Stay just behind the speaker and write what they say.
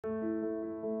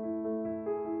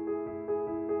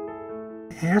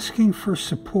Asking for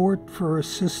support, for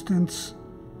assistance,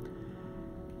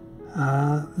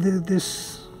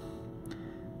 this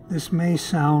may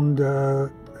sound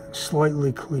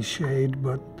slightly cliched,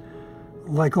 but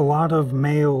like a lot of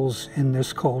males in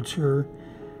this culture,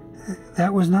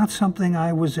 that was not something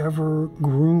I was ever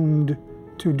groomed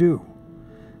to do.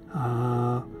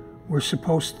 We're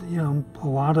supposed to, a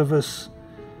lot of us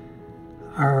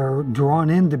are drawn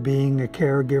into being a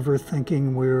caregiver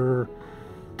thinking we're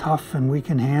tough and we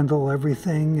can handle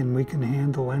everything and we can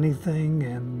handle anything,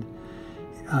 and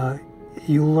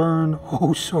you learn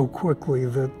oh so quickly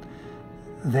that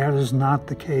that is not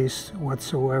the case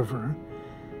whatsoever.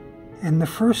 And the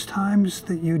first times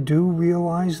that you do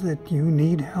realize that you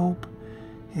need help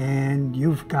and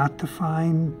you've got to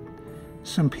find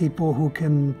some people who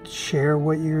can share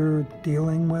what you're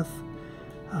dealing with,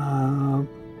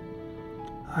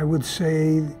 I would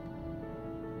say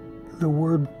the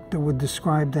word that would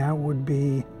describe that would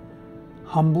be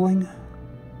humbling.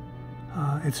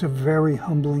 It's a very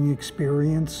humbling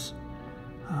experience.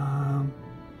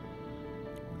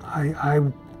 I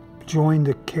joined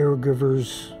a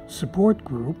caregivers support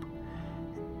group,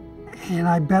 and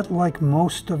I bet like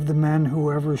most of the men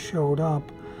who ever showed up,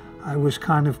 I was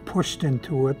kind of pushed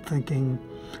into it thinking,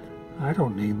 I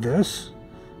don't need this.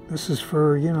 This is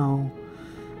for,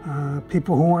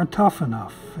 people who aren't tough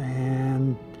enough.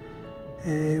 And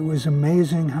it was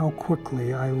amazing how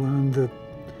quickly I learned that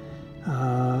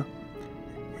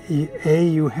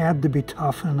you had to be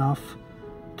tough enough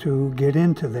to get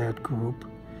into that group,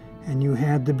 and you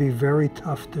had to be very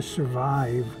tough to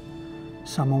survive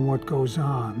some of what goes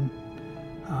on,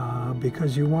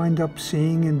 because you wind up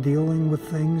seeing and dealing with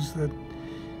things that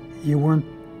you weren't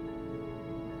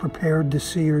prepared to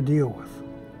see or deal with.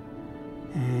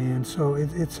 And so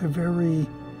it's a very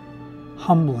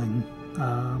humbling.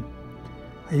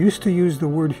 I used to use the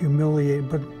word humiliate,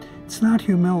 but it's not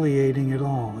humiliating at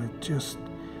all.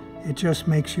 It just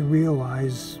makes you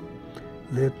realize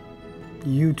that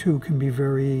you too can be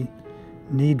very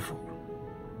needful.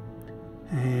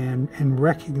 And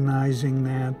recognizing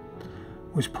that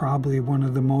was probably one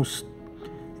of the most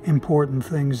important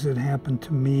things that happened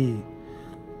to me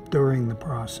during the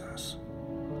process.